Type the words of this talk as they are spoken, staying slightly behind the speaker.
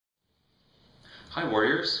Hi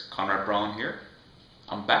Warriors, Conrad Brown here.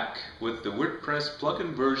 I'm back with the WordPress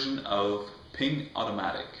plugin version of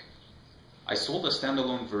PingAutomatic. I sold a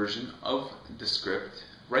standalone version of the script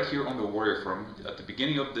right here on the Warrior Forum at the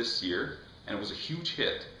beginning of this year, and it was a huge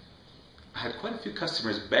hit. I had quite a few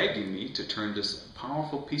customers begging me to turn this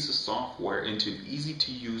powerful piece of software into an easy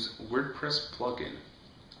to use WordPress plugin.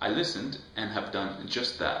 I listened and have done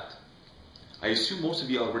just that. I assume most of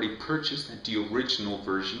you already purchased the original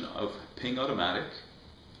version of PingAutomatic,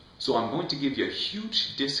 so I'm going to give you a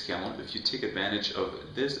huge discount if you take advantage of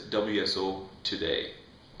this WSO today.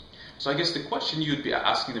 So I guess the question you'd be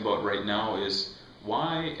asking about right now is,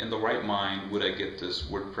 why in the right mind would I get this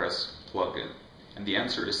WordPress plugin? And the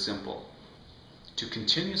answer is simple. To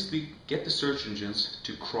continuously get the search engines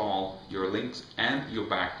to crawl your links and your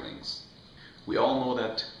backlinks. We all know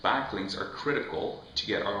that backlinks are critical to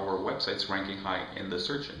get our websites ranking high in the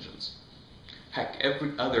search engines. Heck,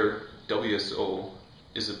 every other WSO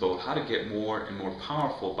is about how to get more and more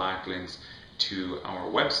powerful backlinks to our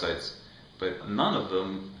websites, but none of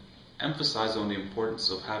them emphasize on the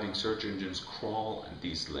importance of having search engines crawl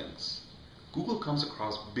these links. Google comes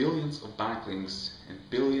across billions of backlinks and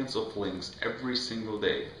billions of links every single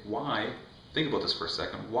day. Why? Think about this for a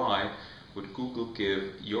second. Why would Google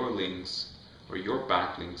give your links or your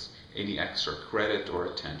backlinks any extra credit or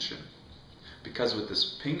attention? Because with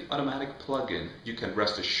this PingAutomatic plugin, you can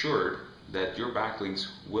rest assured that your backlinks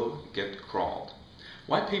will get crawled.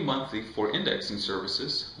 Why pay monthly for indexing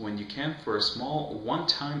services when you can, for a small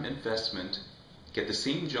one-time investment, get the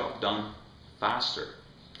same job done faster?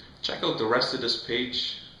 Check out the rest of this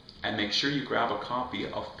page and make sure you grab a copy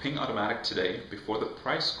of PingAutomatic today before the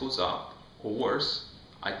price goes up, or worse,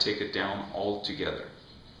 I take it down altogether.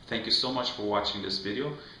 Thank you so much for watching this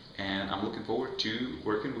video, and I'm looking forward to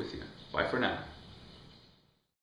working with you. Bye for now.